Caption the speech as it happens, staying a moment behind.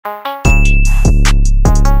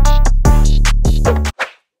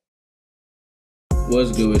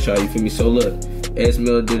what's good with y'all, you feel me? So look,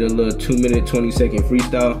 S-Mill did a little 2-minute 20-second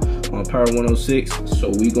freestyle on Power 106, so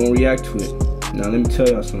we gonna react to it. Now let me tell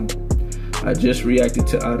y'all something. I just reacted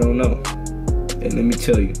to I Don't Know, and let me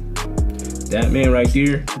tell you, that man right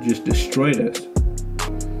there just destroyed us.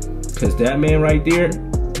 Cause that man right there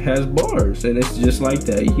has bars, and it's just like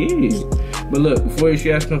that, yeah. But look, before you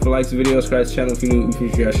should ask him for likes the video, subscribe to the channel if you new, if you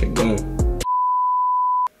should shit going.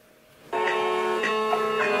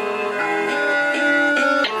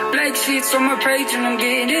 Sheets on my page and I'm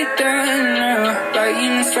getting it done now,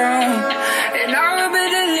 writing a song. And I'll be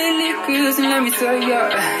the lyrics and let me tell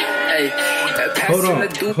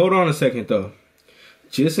you, hold on a second though.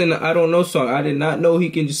 Just in the I Don't Know song, I did not know he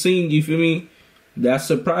can sing, you feel me? That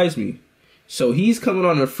surprised me. So he's coming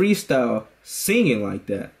on a freestyle singing like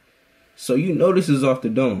that. So you know this is off the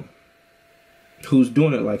dome. Who's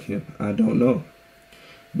doing it like him? I don't know.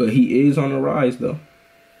 But he is on the rise though.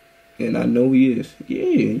 And I know he is.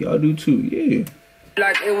 Yeah, y'all do too, yeah.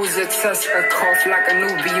 Like it was a test, a cough like a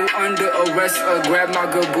newbie, you under arrest. Grab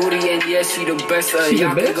my good booty and yeah, she the best.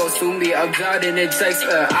 Y'all can go sue me, I'm jotting it text.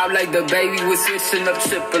 I'm like the baby with switching up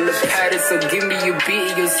triple of patterns. So give me your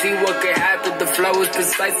beat, you'll see what can happen. The flow is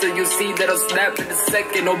precise, so you'll see that I'll snap in a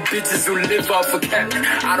second. No bitches who live off a cap.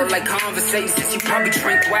 I don't like conversations, you probably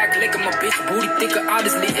drink whack. Lick my bitch booty thicker,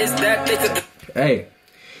 honestly, is that thicker? Hey.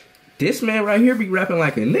 This man right here be rapping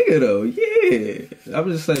like a nigga though, yeah. I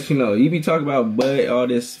was just like, you know, he be talking about butt, all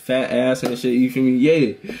this fat ass and shit, you feel me?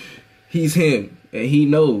 Yeah, he's him, and he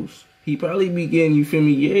knows. He probably be getting, you feel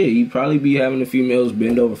me? Yeah, he probably be having the females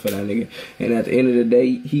bend over for that nigga. And at the end of the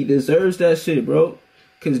day, he deserves that shit, bro.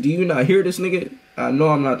 Cause do you not hear this nigga? I know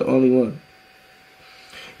I'm not the only one.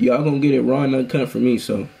 Y'all gonna get it raw and uncut from me,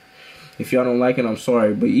 so if y'all don't like it, I'm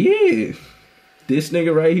sorry. But yeah, this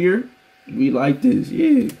nigga right here, we like this,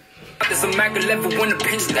 yeah. There's a Mac 11 when the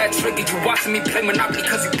pinch that trigger. You watching me play Monopoly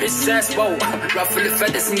cause you bitch ass, whoa. Ruffle the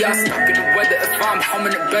feathers and y'all stuck in the weather. If I'm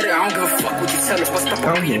humming it better, I don't give a fuck what you tell us. What's up?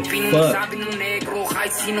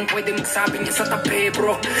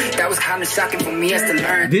 That was kind of shocking for me as to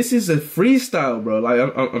learn. This is a freestyle, bro. Like,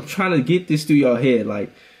 I'm trying to get this through your head.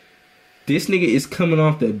 Like, this nigga is coming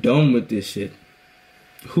off the dome with this shit.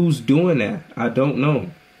 Who's doing that? I don't know.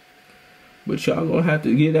 But y'all gonna have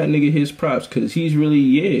to give that nigga his props, cause he's really,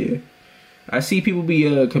 yeah. I see people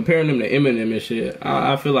be comparing him to Eminem and shit.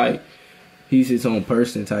 I feel like he's his own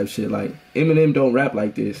person type shit. Like, Eminem don't rap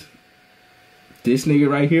like this. This nigga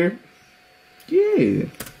right here, yeah.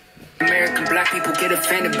 American black people get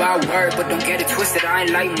offended by a word, but don't get it twisted. I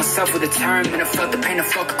ain't like myself with a term, and I felt the pain to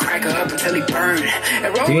fuck a cracker up until he burned.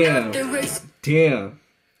 Damn.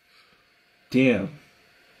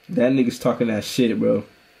 That nigga's talking that shit, bro.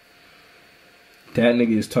 That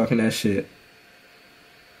nigga is talking that shit.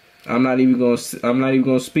 I'm not even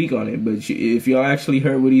gonna speak on it, but if y'all actually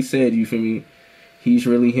heard what he said, you feel me? He's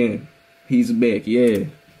really him. He's back, yeah.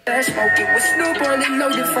 This nigga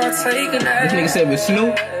said with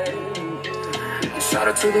Snoop. Shout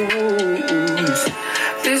out to the wolves.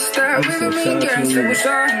 This that rhythm gangster was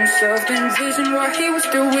shot himself. The envision why he was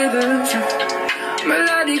still with us.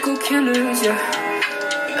 Melodical killers, yeah.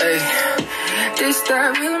 Hey. This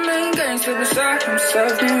that rhythm gangster was shot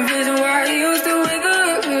himself. The envision why he was still with us.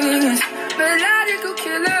 Melodical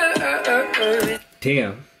killer.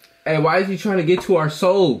 Damn. Hey, why is he trying to get to our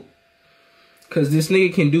soul? Cause this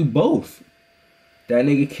nigga can do both. That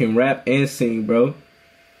nigga can rap and sing, bro.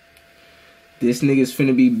 This nigga's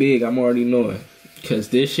finna be big, I'm already knowing. Cause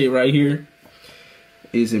this shit right here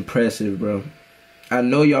is impressive, bro. I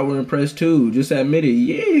know y'all were impressed too. Just admit it.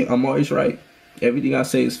 Yeah, I'm always right. Everything I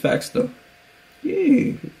say is facts though.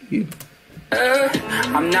 Yeah.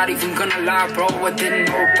 I'm not even gonna lie, bro. I didn't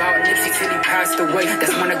know about Nipsey till he passed away.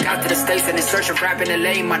 That's when I got to the States and in search of rap in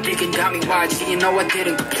LA. My digging got me YG, you know I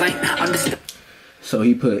didn't complain. Understood. So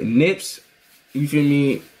he put Nips, you feel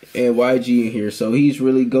me, and YG in here. So he's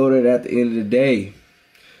really goated at the end of the day.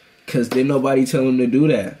 Cause didn't nobody tell him to do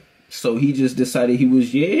that. So he just decided he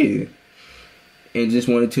was, yeah. And just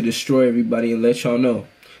wanted to destroy everybody and let y'all know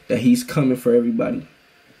that he's coming for everybody.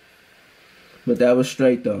 But that was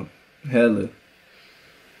straight though. Hella.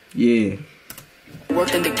 Yeah.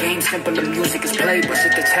 Worked in the game, simple the music is played. But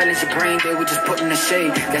shit to challenge your brain, they were just putting the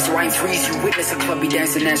shade. That's why I'm freeze, you witness a clubby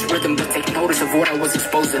dancing ass rhythm. But take notice of what I was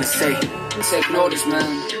exposed to say. Take notice, man.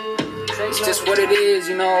 It's just what it is,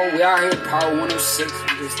 you know. We out here, Power 106.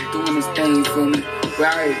 We just doing this thing, you feel me? We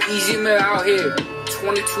out here, easy man out here.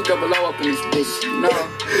 22 double O up in this bitch, you know?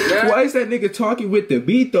 Yeah? Why is that nigga talking with the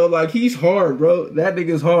beat though? Like, he's hard, bro. That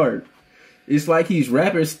nigga's hard. It's like he's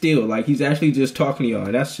rapping still. Like, he's actually just talking to y'all.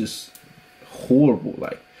 And that's just horrible.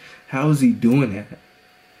 Like, how is he doing that?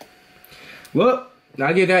 Well, Now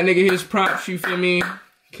I give that nigga his props, you feel me?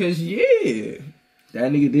 Cause yeah,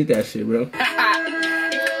 that nigga did that shit, bro.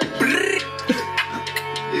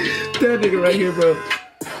 That nigga right here, bro.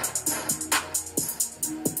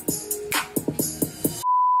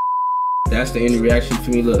 That's the end reaction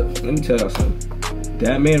for me. Look, let me tell y'all something.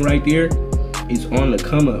 That man right there is on the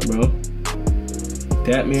come up, bro.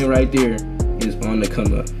 That man right there is on the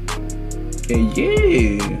come up. And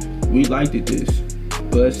yeah, we liked it this.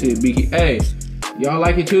 Busted Beaky. Hey, y'all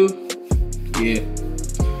like it too? Yeah.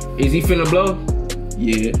 Is he finna blow?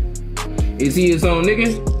 Yeah. Is he his own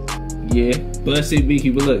nigga? Yeah. Busted Beaky.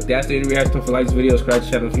 But look, that's the end reaction. For like this video, subscribe to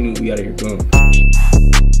the channel if you new. We out of here. Boom.